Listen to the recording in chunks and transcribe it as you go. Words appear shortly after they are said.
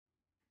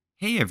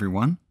Hey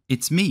everyone,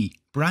 it's me,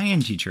 Bryan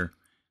teacher.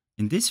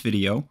 In this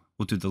video,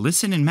 we'll do the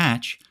listen and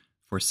match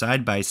for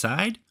Side by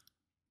Side,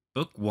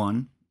 Book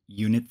 1,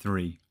 Unit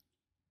 3.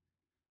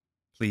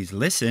 Please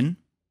listen,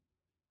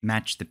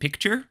 match the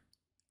picture,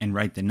 and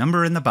write the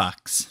number in the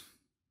box.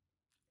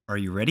 Are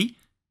you ready?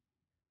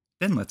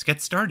 Then let's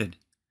get started.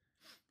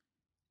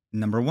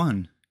 Number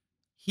 1.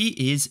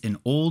 He is an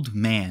old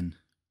man.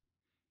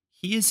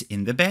 He is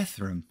in the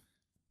bathroom.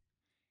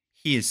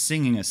 He is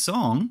singing a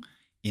song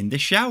in the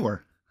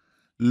shower.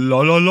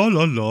 La la la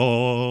la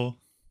la.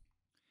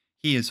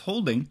 He is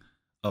holding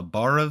a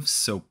bar of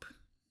soap.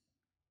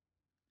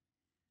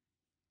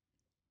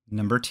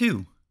 Number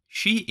 2.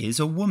 She is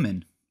a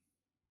woman.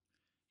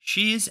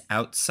 She is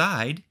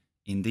outside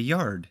in the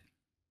yard.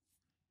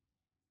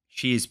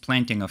 She is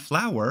planting a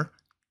flower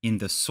in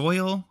the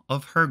soil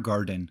of her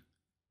garden.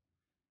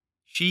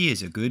 She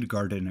is a good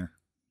gardener.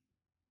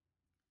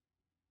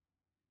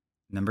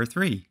 Number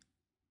 3.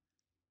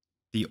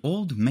 The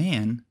old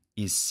man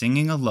is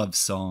singing a love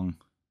song.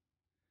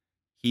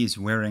 He is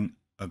wearing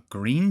a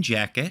green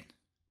jacket,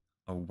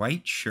 a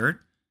white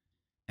shirt,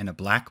 and a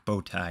black bow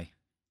tie.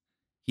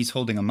 He's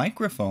holding a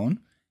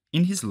microphone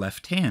in his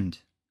left hand.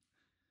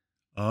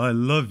 I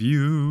love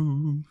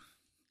you.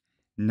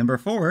 Number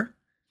 4.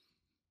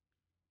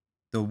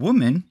 The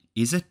woman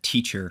is a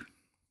teacher.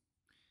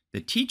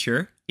 The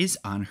teacher is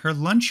on her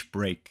lunch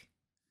break.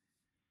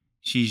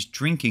 She's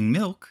drinking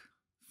milk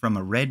from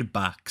a red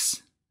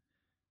box.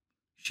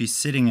 She's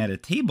sitting at a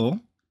table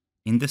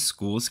in the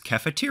school's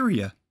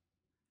cafeteria.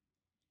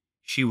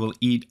 She will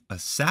eat a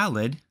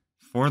salad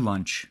for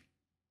lunch.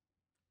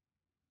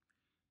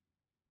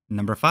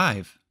 Number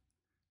 5.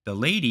 The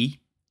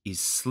lady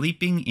is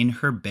sleeping in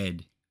her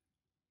bed.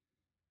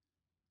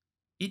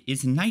 It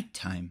is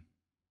nighttime.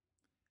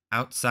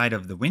 Outside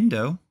of the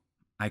window,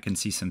 I can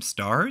see some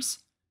stars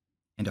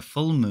and a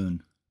full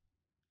moon.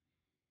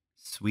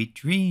 Sweet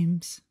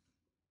dreams.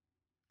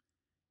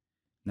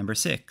 Number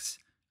 6.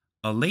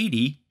 A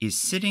lady is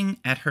sitting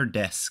at her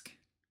desk.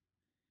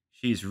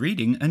 She is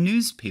reading a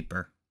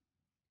newspaper.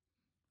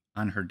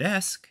 On her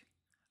desk,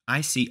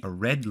 I see a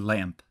red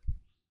lamp.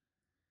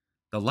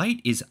 The light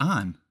is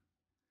on,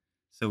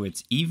 so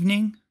it's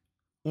evening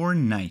or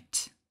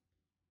night.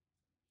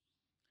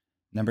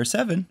 Number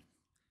 7.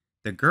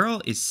 The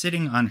girl is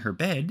sitting on her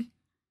bed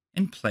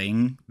and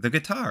playing the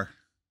guitar.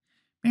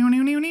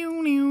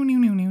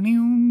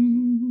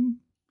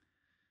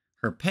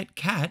 Her pet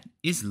cat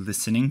is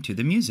listening to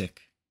the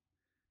music.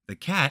 The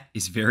cat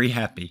is very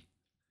happy.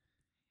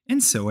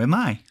 And so am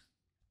I.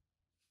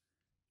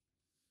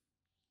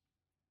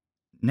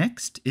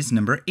 Next is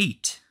number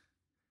 8.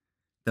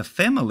 The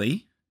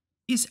family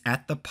is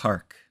at the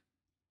park.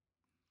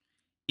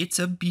 It's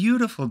a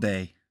beautiful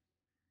day.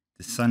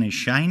 The sun is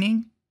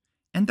shining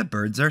and the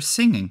birds are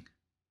singing.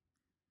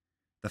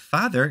 The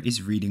father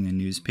is reading a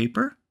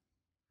newspaper.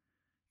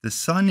 The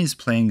son is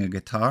playing a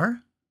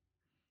guitar.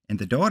 And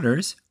the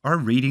daughters are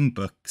reading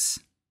books.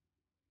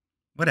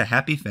 What a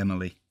happy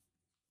family.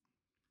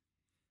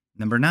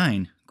 Number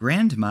 9.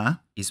 Grandma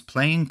is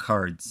playing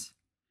cards.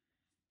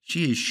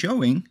 She is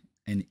showing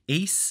an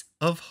ace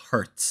of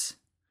hearts.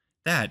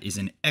 That is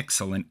an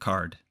excellent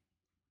card.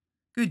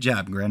 Good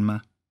job, Grandma.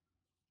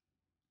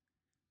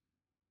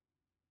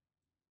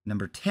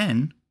 Number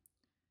 10.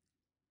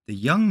 The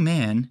young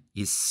man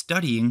is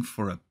studying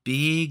for a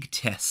big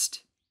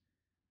test.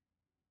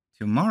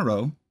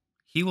 Tomorrow,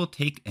 he will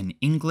take an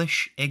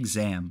English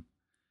exam.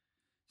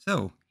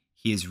 So,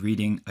 he is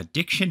reading a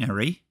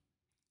dictionary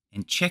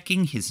and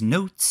checking his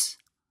notes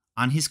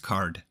on his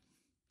card.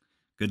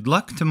 Good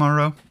luck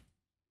tomorrow.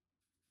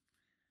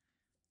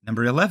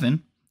 Number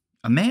 11.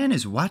 A man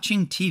is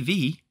watching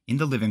TV in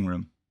the living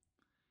room.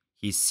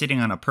 He's sitting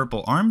on a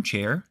purple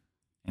armchair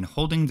and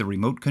holding the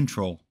remote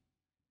control.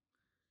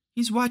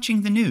 He's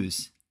watching the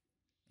news,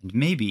 and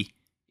maybe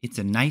it's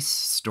a nice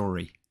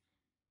story,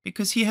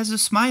 because he has a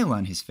smile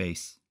on his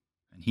face,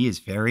 and he is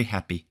very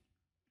happy.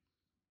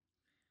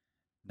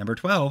 Number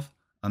 12.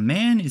 A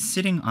man is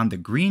sitting on the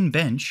green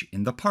bench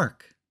in the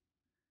park.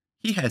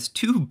 He has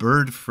 2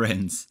 bird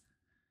friends.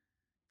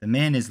 The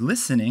man is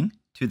listening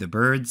to the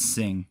birds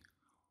sing.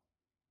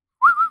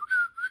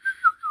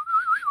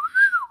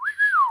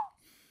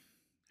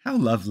 How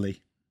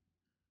lovely.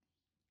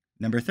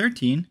 Number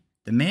 13.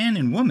 The man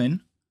and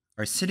woman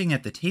are sitting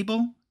at the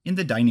table in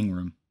the dining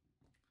room.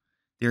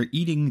 They're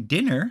eating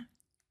dinner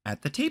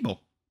at the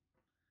table.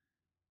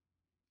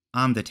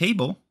 On the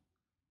table,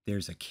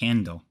 there's a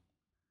candle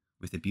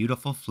with a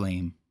beautiful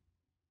flame.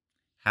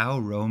 How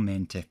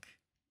romantic.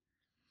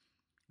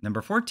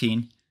 Number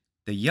 14.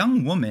 The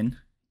young woman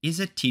is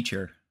a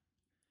teacher.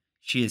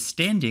 She is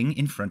standing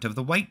in front of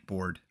the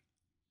whiteboard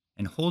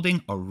and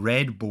holding a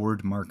red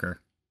board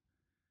marker.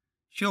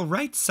 She'll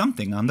write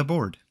something on the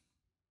board.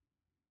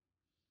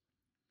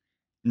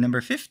 Number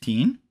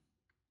 15.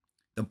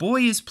 The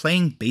boy is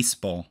playing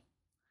baseball.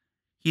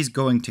 He's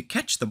going to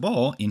catch the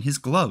ball in his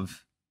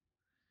glove.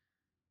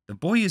 The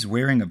boy is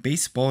wearing a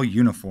baseball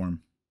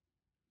uniform.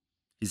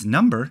 His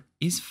number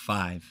is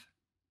 5.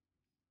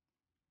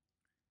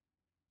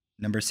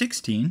 Number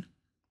 16.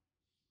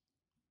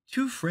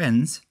 Two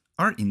friends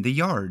are in the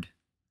yard.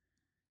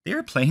 They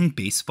are playing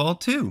baseball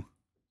too.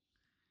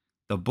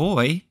 The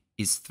boy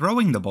is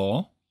throwing the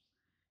ball,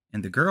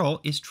 and the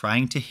girl is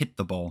trying to hit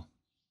the ball.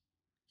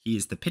 He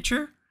is the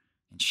pitcher,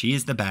 and she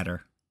is the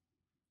batter.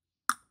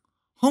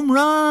 Home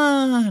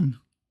run!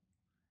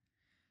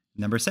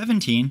 Number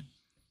 17.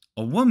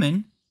 A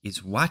woman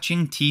is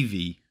watching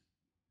TV.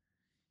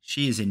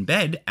 She is in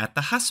bed at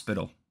the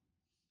hospital.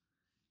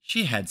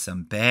 She had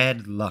some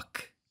bad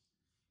luck.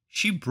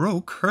 She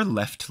broke her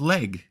left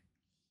leg.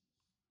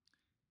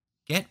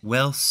 Get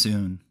well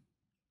soon.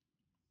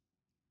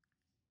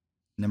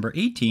 Number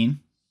 18.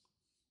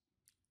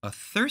 A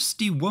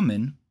thirsty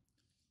woman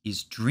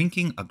is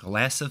drinking a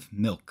glass of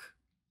milk.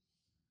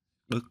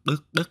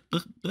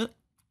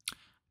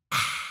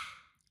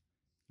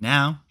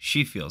 Now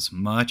she feels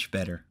much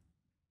better.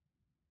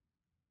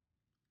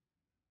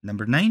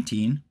 Number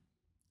 19.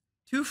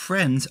 Two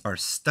friends are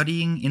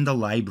studying in the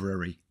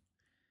library.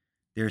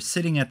 They're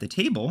sitting at the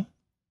table,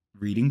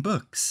 reading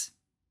books.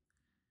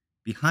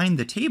 Behind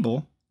the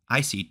table,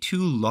 I see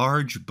two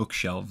large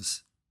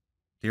bookshelves.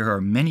 There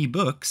are many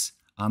books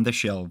on the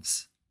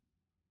shelves.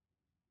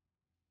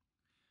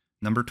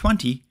 Number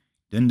 20.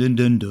 Dun dun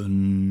dun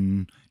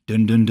dun.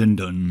 Dun dun dun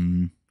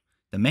dun.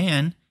 The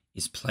man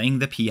is playing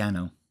the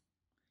piano.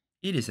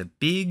 It is a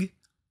big,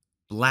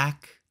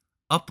 black,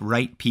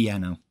 upright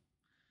piano.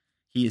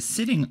 He is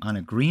sitting on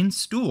a green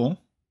stool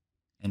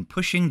and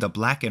pushing the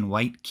black and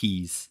white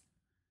keys.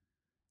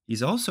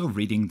 He's also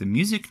reading the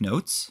music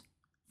notes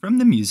from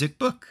the music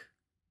book.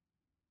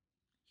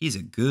 He's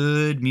a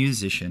good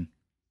musician.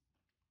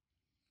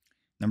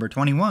 Number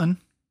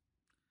 21.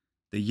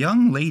 The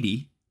young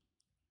lady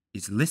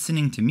is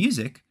listening to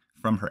music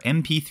from her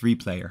MP3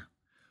 player.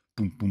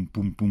 Boom, boom,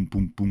 boom, boom,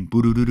 boom, boom,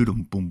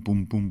 boom,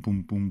 boom, boom,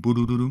 boom, boom,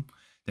 boom.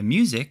 The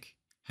music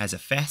has a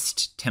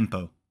fast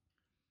tempo.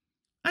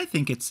 I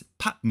think it's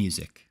pop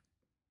music.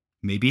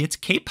 Maybe it's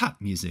K-pop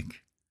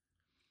music.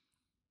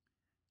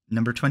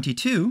 Number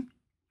 22.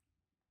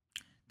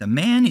 The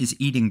man is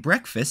eating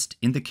breakfast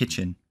in the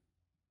kitchen.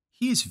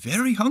 He is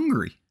very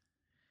hungry.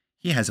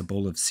 He has a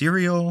bowl of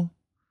cereal,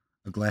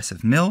 a glass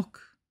of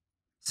milk,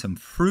 some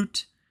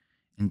fruit,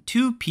 and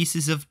 2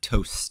 pieces of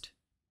toast.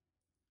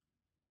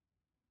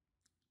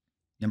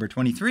 Number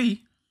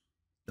 23.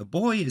 The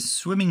boy is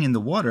swimming in the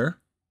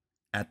water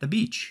at the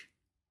beach.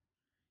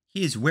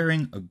 He is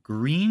wearing a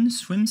green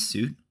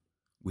swimsuit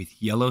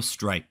with yellow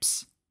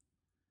stripes.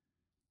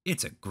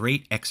 It's a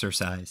great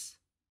exercise.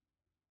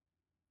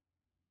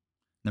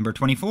 Number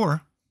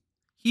 24.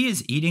 He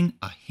is eating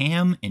a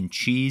ham and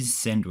cheese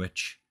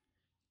sandwich.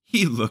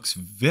 He looks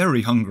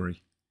very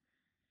hungry.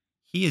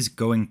 He is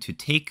going to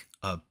take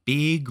a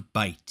big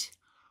bite.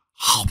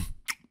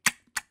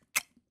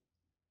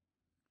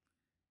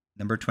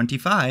 Number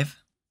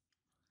 25.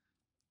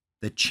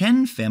 The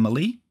Chen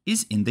family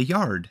is in the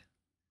yard.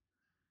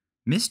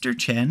 Mr.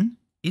 Chen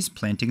is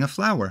planting a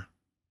flower.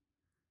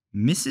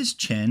 Mrs.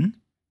 Chen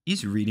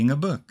is reading a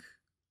book.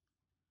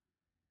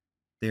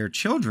 Their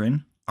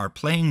children are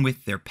playing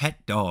with their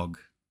pet dog.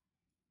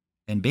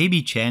 And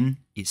baby Chen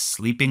is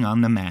sleeping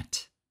on the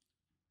mat.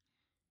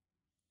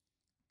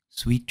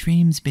 Sweet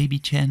dreams, baby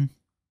Chen.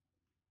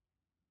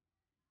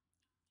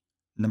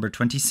 Number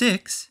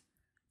 26.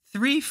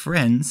 3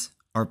 friends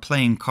are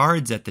playing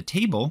cards at the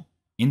table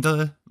in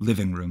the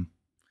living room.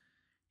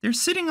 They're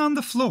sitting on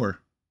the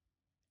floor,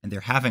 and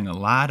they're having a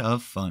lot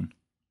of fun.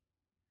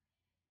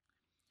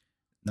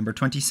 Number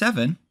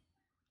 27.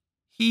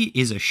 He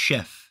is a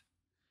chef.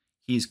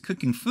 He is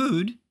cooking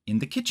food in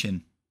the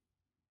kitchen.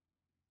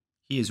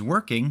 He is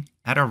working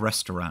at a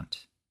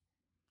restaurant.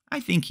 I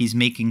think he's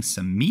making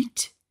some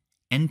meat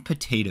and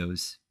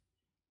potatoes.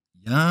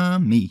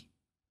 Yummy.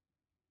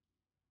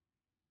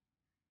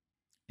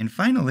 And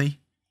finally,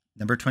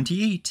 number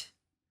 28.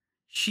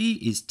 She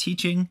is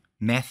teaching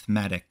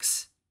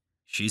mathematics.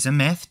 She's a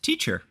math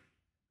teacher.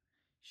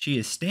 She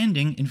is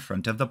standing in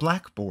front of the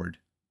blackboard.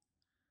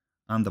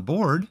 On the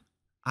board,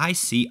 I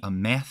see a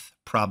math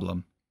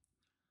problem.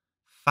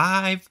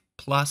 5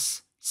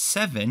 plus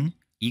 7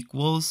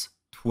 equals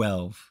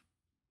 12.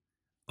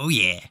 Oh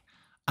yeah,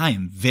 I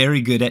am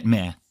very good at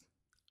math.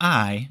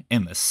 I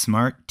am a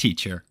smart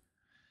teacher.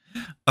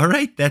 All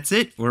right, that's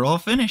it. We're all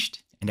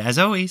finished. And as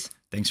always,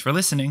 thanks for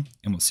listening,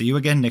 and we'll see you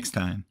again next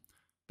time.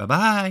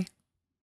 Bye-bye.